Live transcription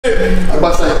I'm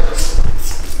about to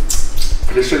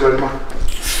say, this shit ready, man.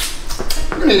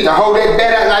 You need to hold that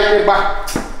bat out like that,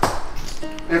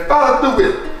 boy. And follow through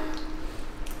with it.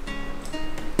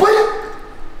 Put it,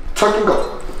 tuck and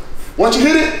go. Once you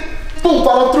hit it, boom,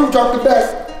 follow through, drop the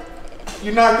bat.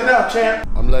 You knocked it out, champ.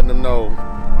 I'm letting them know.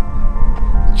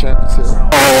 Championship.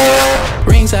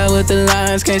 Ringside with the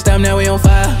lines, can't stop, now we on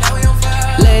fire.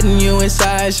 Letting you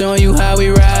inside, showing you how we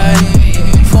ride.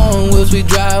 Phone wheels we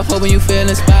drive, hoping you feel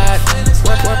inspired.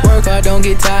 Work hard, don't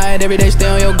get tired, every day stay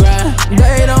on your grind.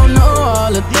 They don't know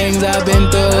all the things I've been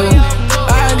through.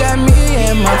 I got me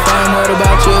and my fam, what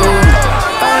about you?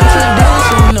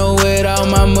 Untraditional with all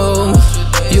my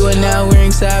moves. You are now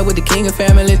ringside with the king of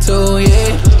family too,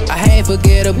 yeah. I ain't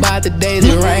forget about the days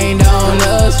it rained on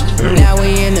us. Now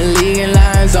we in the league and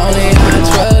lines only I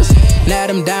trust. Now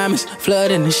them diamonds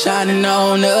flooding and shining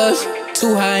on us.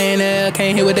 Too high in the air,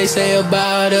 can't hear what they say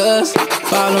about us.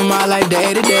 Follow my life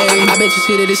day to day. I bet you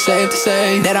see that it's safe to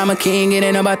say that I'm a king, it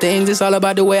ain't about things, it's all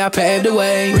about the way I paved the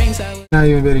way. Now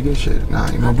you ain't better get shit.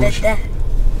 Nah, you no bullshit.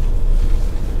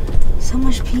 So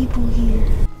much people here.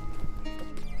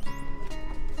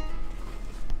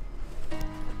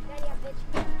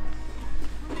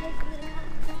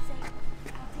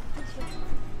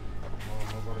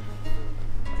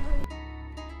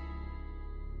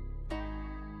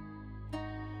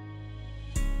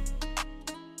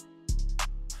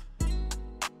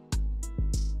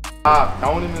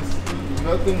 Don't even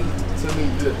nothing to me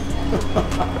good.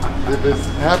 If it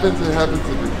happens, it happens. If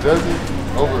it doesn't,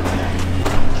 over.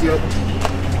 Yep.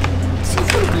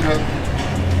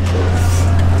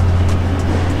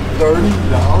 $30?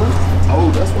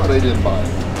 Oh, that's why they didn't buy it.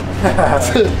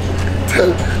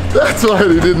 That's why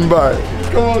they didn't buy it.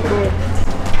 Come on, come on.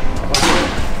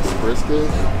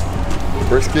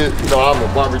 Brisket. You know I'm a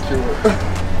barbecue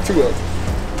too up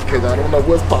because I don't know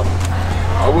what's popping.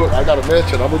 I got a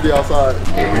mansion. I'm gonna be outside.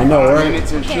 I know, right?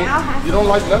 You don't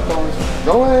like leftovers?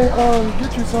 Go ahead,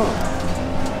 get you some.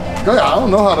 Go ahead. I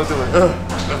don't know how to do it.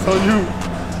 That's on you.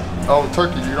 Oh,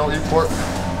 turkey. You don't eat pork?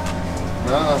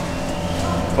 Nah.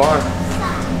 Fine.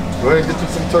 Go ahead and get you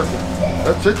some turkey.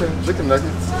 That's chicken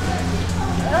nuggets.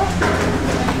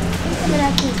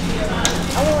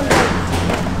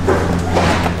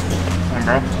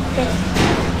 Hey, bro.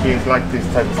 Kids like this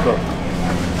type of stuff.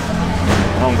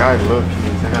 Some guys love kids.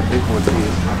 I got big ones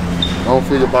kids. Don't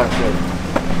feel your box up.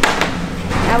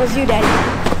 That was you, Daddy.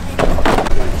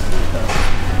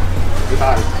 I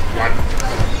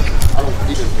don't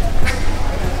eat it.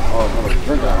 Oh, no,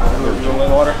 drink that. You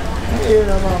want water? Yeah,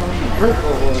 no. Drink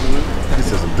water. This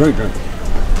is a drink.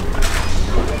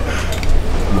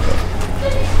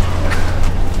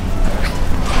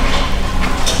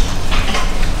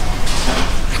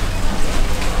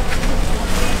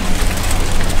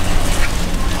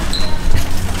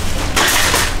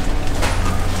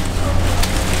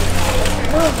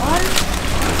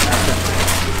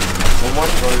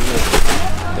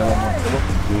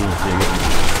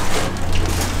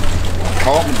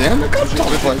 Oh, damn, look up.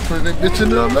 Putting that bitch in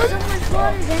there, man.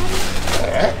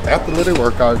 After the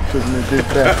workout, putting that bitch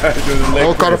back.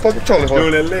 Oh, caught a fucking trolley horse.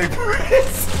 Doing that leg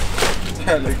press. I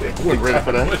wasn't ready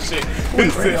for that.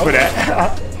 Wasn't ready for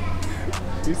that.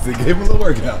 He said, give him a little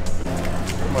workout.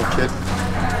 Come on, kid.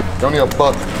 They only a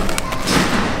buck.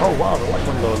 Oh, wow, the white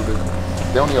one a little bit.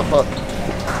 They only a buck.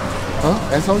 Huh?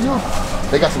 And so young.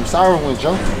 They got some siren winds,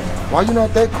 Joe. Why you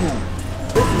not that cool?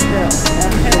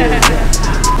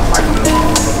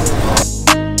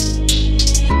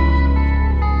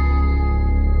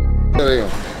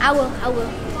 I will.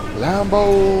 Lambo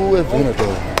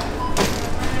Aventador.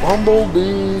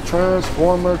 Bumblebee,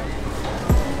 Transformer,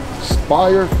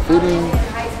 Spire fitting,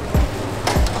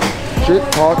 shit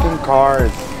talking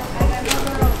cars.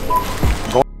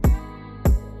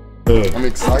 I'm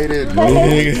excited. I'm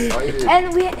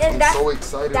so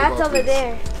excited. That's about over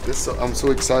this. There. I'm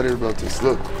so excited about this.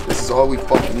 Look, this is all we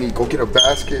fucking need. Go get a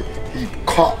basket. He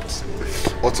cops.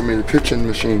 Automated pitching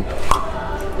machine.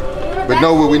 But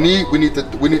no, what we need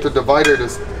the divider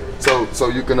this, so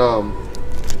you can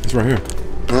It's right here.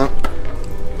 Huh?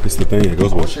 It's the thing that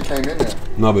goes with. Shit came in there.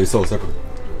 No, but it's sold separate.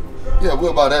 Yeah,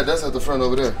 we'll buy that. That's at the front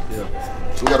over there. Yeah.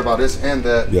 So we got to buy this and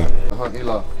that. Yeah.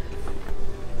 Eli.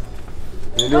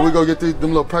 And then we go get them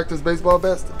little practice baseball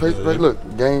bats. Look,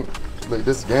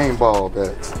 this game ball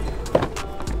bats.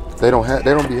 They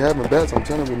don't be having bats. I'm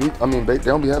telling you, they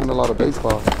don't be having a lot of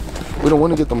baseball. We don't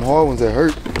want to get them hard ones that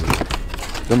hurt.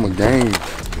 Them a game.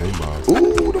 Game balls.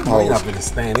 Ooh, them You're not gonna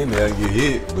stand in there and get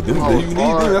hit, but them you need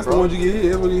them. That's the ones you get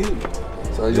hit. That's what you hit.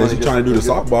 So you trying to do the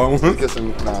softball one?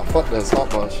 Nah, fuck that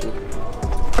softball shit.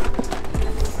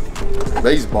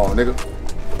 Baseball, nigga.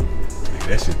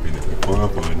 That shit been fun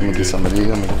for a nigga. Let me get some of these.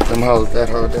 Them hoes, that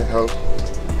hoe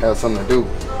have something to do.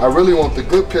 I really want the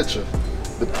good picture.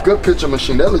 The good picture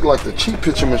machine. That look like the cheap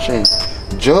picture machine.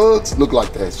 Jugs look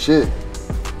like that shit.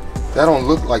 That don't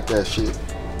look like that shit.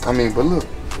 I mean, but look.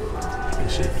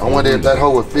 I wonder if that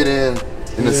hoe would fit in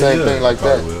the same thing like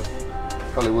that. Will.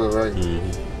 Probably will, right?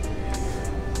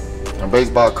 A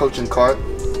baseball coaching cart.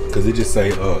 Cause it just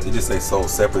say so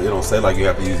separate. It don't say like you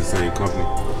have to use the same company.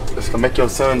 This can make your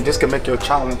son. This can make your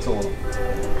child into a.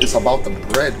 It's about the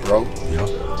bread, bro. Yeah.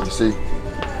 You see?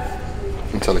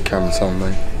 Let me tell the camera something,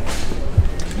 man.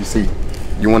 You see?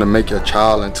 You want to make your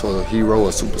child into a hero, a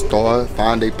superstar,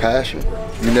 find a passion.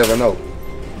 You never know.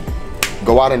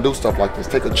 Go out and do stuff like this.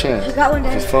 Take a chance. You got one,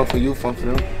 Dad. It's fun for you, fun for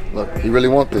them. Look, he really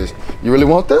want this. You really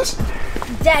want this?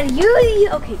 Dad, you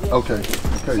okay? Yeah. Okay.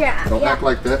 Yeah, Don't act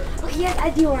like that. Okay, yes,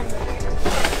 I do want it.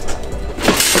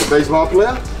 Baseball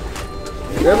player?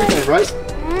 Everything, right?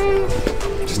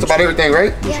 Just about everything,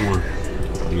 right? Which one?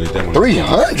 You get that one.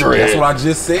 300. That's what I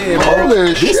just said, bro.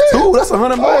 Holy shit. This too. That's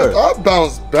 100 more. I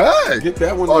bounced back. Get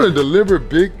that one. On a delivered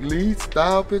big lead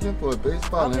style pitching for a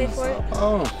baseball. I'll pay for it. I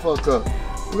don't fuck up.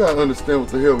 We gotta understand what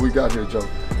the hell we got here, Joe.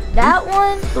 That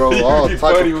one? Throw all Be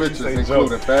type funny of when you pitches, say including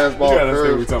Joe. fastball, You gotta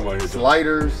understand what we curves, talking about here, Joe.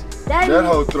 sliders. That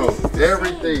hoe throws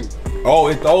everything. Oh,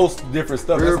 it throws different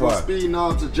stuff. That's Variable why. speed,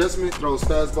 knobs, adjustment, throws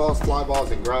fastballs, fly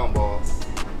balls, and ground balls.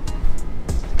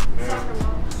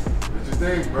 What you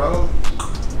think, bro?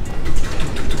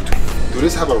 Do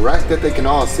this have a rack that they can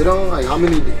all sit on? Like how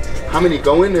many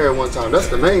go in there at one time? That's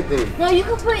the main thing. No, you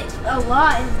can put a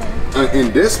lot in there.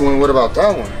 In this one, what about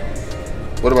that one?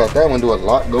 What about that one? Do a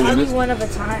lot go in I'll this? do one of a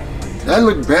time. That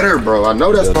look better, bro. I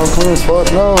know that's not clean as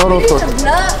fuck. No, hold on.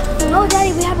 No,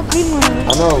 Daddy, we have a green one.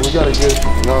 I know, we gotta get,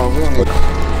 no, we don't need.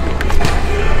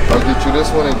 I'll get you this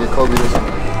one and get Kobe this one.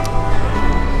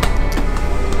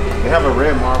 They have a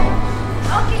red marble.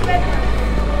 Okay, red one.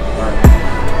 Alright.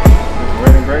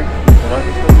 Red and gray? Alright.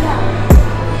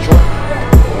 Sure?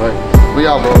 Alright. We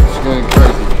out, bro. It's going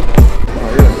crazy.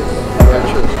 Oh, yeah. Alright,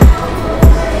 sure.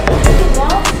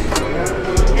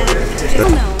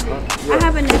 No. I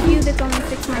have a nephew that's only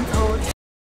 6 months old.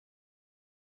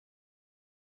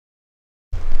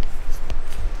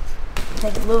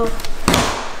 Take a look.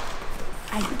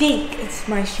 I think it's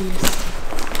my shoes.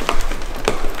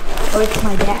 Or it's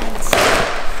my dad's.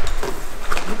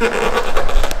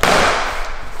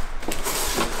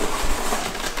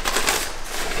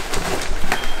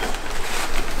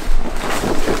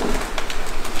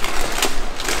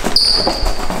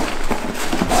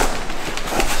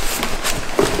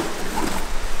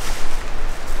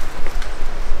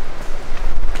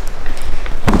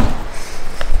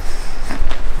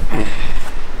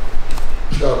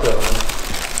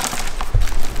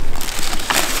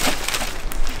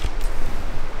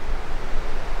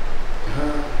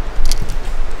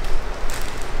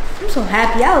 I'm so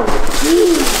happy out.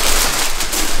 You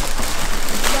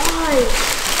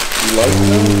like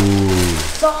that?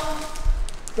 So,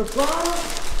 the bottom,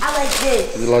 I like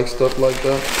this. You like stuff like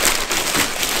that?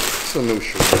 It's a new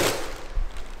shoe.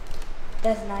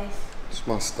 That's nice. It's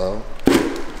my style.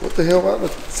 What the hell? Why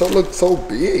does it look so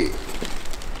big?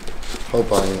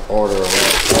 Hope I ain't order a lot.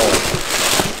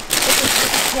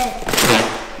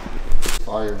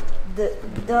 Fire.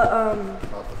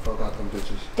 About to fuck out them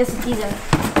bitches. This is these are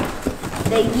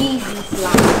the Yeezy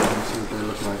slides. Let me see what they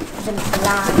look like. Them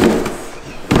slides.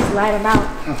 Slide them out.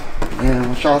 Man,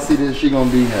 when y'all see this, she gonna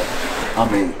be happy. I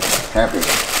mean, happy.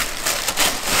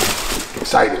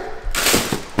 Excited.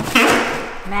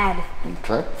 Mad.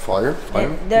 Okay, fire.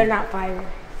 They're not fire.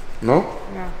 No?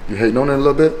 No. You hating on it a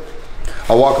little bit?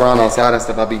 I walk around outside and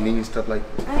stuff, I be needing stuff like,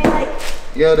 I mean, like,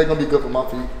 yeah, they're gonna be good for my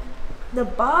feet. the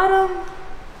bottom,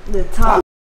 the top.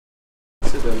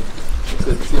 Sit down.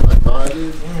 See how dry it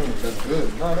is? That's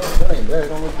good. No, that ain't bad.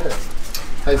 Don't look bad.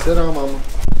 Hey, sit down, mama.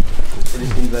 Pretty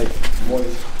seems like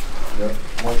moist. Yep,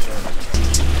 moisture.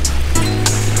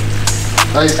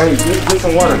 Hey, get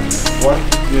some water. What?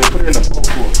 Yeah, put it in the bowl.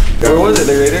 Where was it?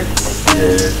 They right there?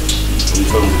 Yeah. We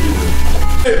told him to do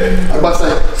that. I'm about to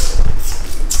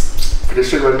say, put this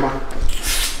shit ready, man.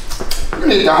 You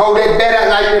need to hold that bed out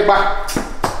like that, boy.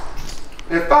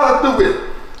 And follow through with it.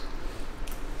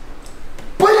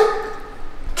 Put it.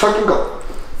 Tuck and go.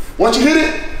 Once you hit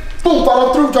it, boom,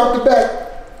 follow through, drop the back.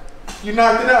 You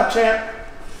knocked it out, champ.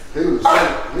 He was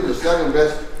the second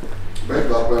best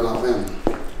baseball player in our family.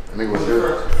 I think it was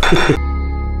yours.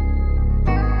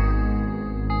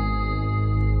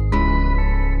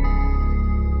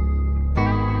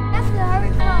 That's the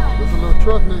hurry car. That's a little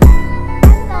truck, nigga.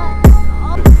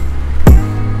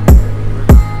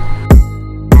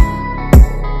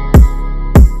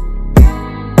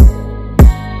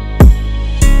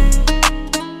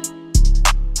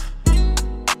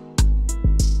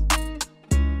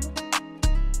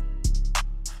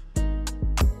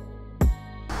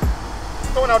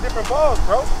 different balls,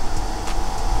 bro.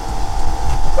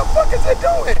 What the fuck is it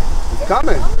doing? It's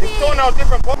coming. It's throwing out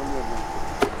different balls.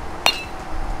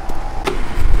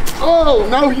 Oh,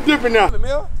 no, he different now. Let me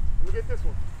get this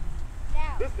one.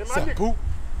 This is my nigga.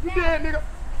 You dead, nigga.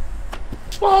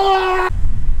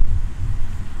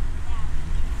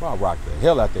 I'll rock the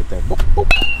hell out that thing. Boop, boop.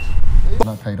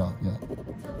 Not paid off yet.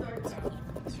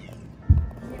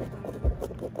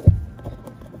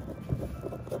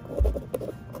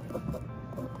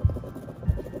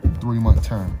 Three-month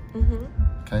term.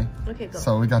 Okay. Okay, go.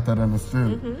 So we got that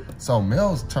understood. So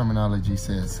Mel's terminology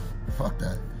says, "Fuck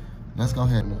that. Let's go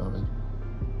ahead and already."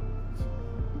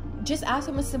 Just ask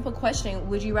him a simple question.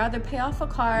 Would you rather pay off a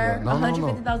car, Yeah, no,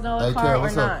 $150,000 car, Karen, or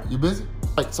what's not? up? You busy?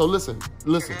 Right, so listen.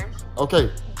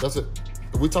 Okay, that's it.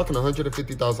 We're talking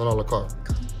 $150,000 car.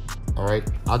 All right.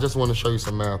 I just want to show you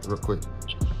some math real quick.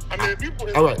 I mean, people.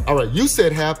 All right. You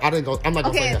said half. I didn't go. I'm not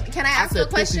gonna say half. Can I ask you a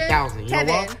question? 50,000. You know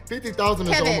what? 50,000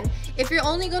 is Kevin, almost. if you're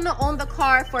only gonna own the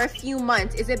car for a few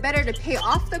months, is it better to pay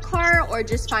off the car or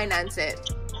just finance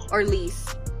it or lease?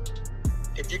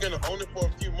 If you're gonna own it for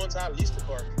a few months, I'll lease the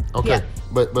car. Okay, Yeah.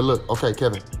 but look, okay,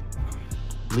 Kevin.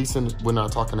 Leasing, we're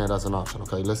not talking that as an option,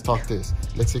 okay? Let's talk this.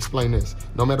 Let's explain this.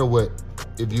 No matter what,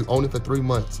 if you own it for 3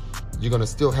 months, you're gonna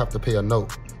still have to pay a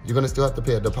note. You're gonna still have to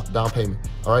pay a down payment,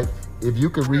 all right? If you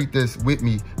could read this with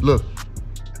me, look. The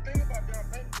thing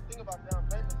about down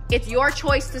payment, It's your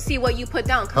choice to see what you put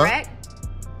down, correct?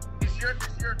 it's your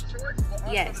choice. But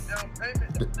also Yes. the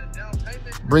down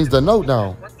payment Brings the note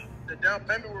down. The down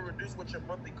payment will reduce what your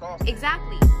monthly cost.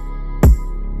 Exactly.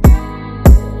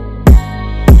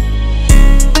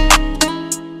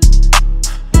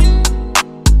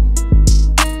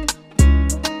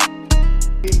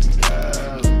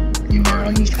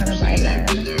 He's trying to buy land.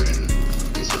 You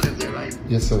still live there, right?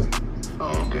 Yes, sir.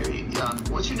 Oh, okay. Yeah.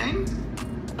 What's your name?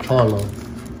 Charlo.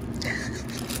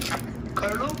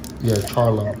 Carlo? Yeah,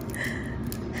 Charlo.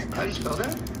 How do you spell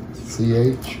that?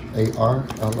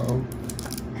 CHARLO.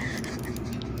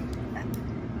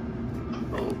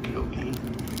 Okay.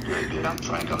 Good. I'm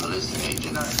Frank. I'm a listing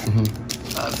agent.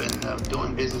 I've been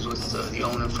doing business with the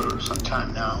owner for some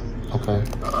time now. Okay.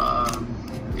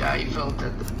 Yeah, he felt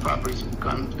that the property's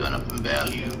gone up in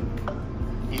value,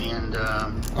 and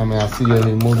I mean, I see that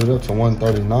he moved it up to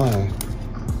 139.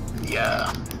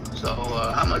 yeah. So,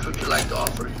 how much would you like to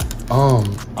offer? I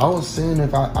was seeing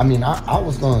if I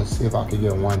was gonna see if I could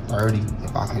get 130,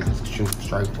 if I could just shoot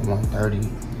straight to 130.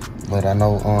 But I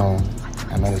know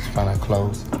it's kind of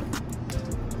close.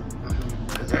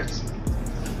 Because that's,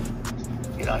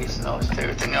 he knows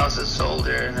everything else is sold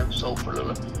there, and it's sold for a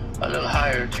little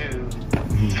higher too.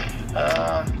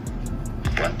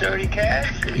 130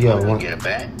 cash? Yeah, you get it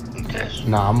back in cash?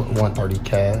 Nah, I'm 130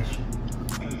 cash.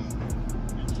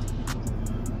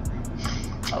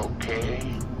 Okay.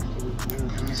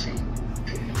 Let me see.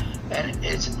 And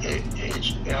it's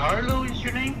Charlo is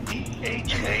your name?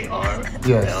 H-A-R-L-O?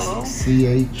 Yes.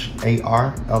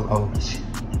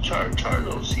 CHARLO.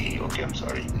 Charlo, C. Okay, I'm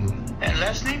sorry. And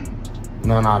last name?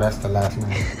 No, that's the last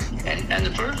name. And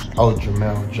the first? Oh,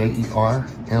 Jermell. Jermell.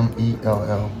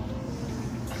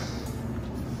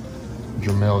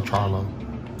 Jermell Charlo.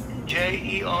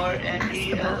 Jermell?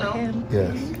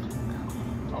 Yes.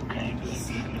 Okay.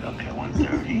 Okay,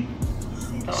 130.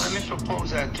 So let me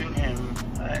propose that to him,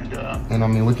 And I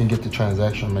mean, we can get the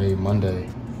transaction made Monday.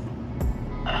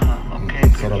 Okay.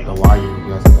 Set up the wire,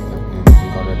 yes, and we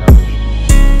can go that direction.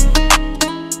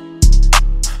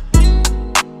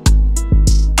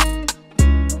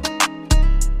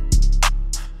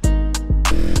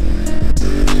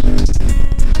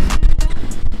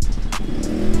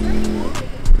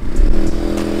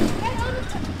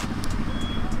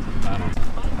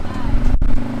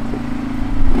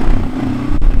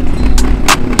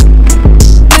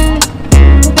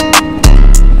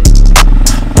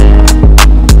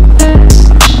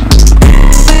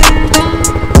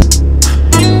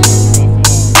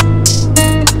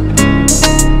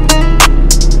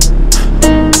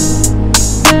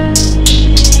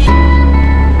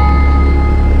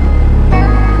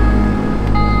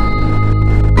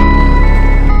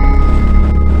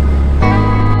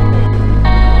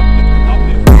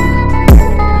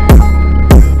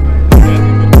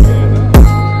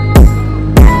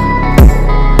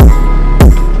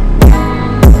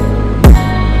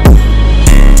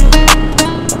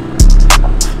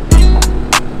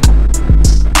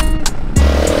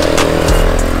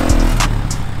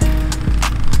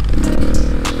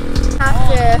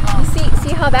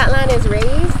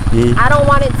 I don't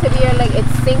want it to be like it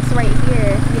sinks right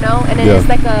here, and then it's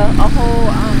like a whole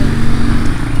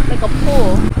like a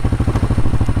pool.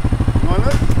 Want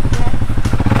it?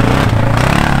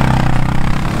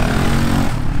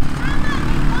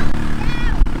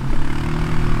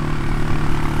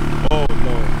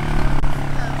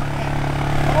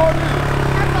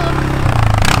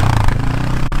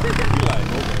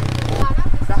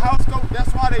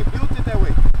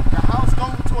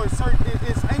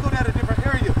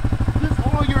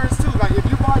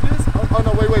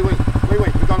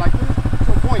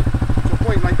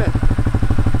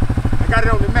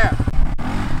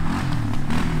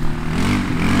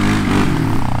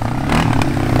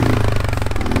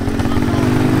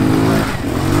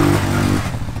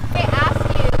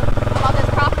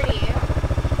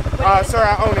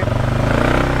 swear I own it.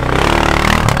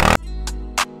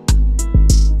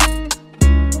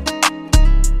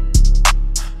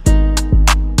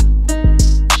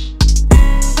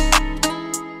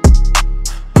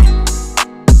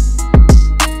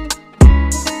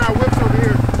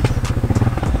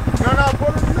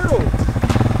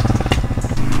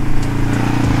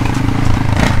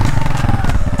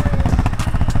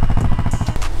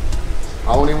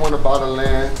 I only want to buy the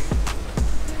land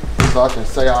so I can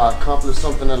say I accomplished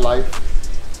something in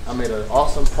life. I made an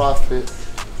awesome profit.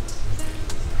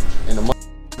 And the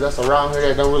that's around here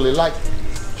that don't really like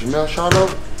Jermell, Charlo,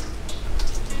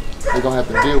 they're going to have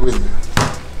to deal with me.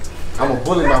 I'm going to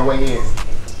bully my way in.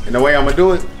 And the way I'm going to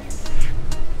do it,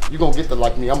 you're going to get to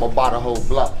like me. I'm going to buy the whole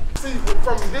block. See,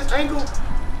 from this angle,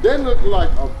 that look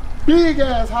like a big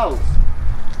ass house.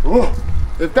 Ugh.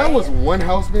 If that was one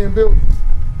house being built,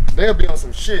 they'll be on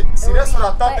some shit. See, that's what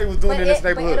I thought they was doing in this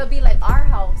neighborhood. But it'll be like our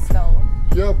house, though.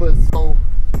 Yeah, but so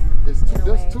there's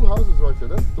 2 houses right there.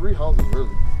 That's 3 houses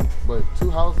really, but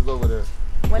 2 houses over there.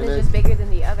 One is just bigger than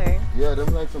the other. Yeah,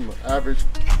 them like some average.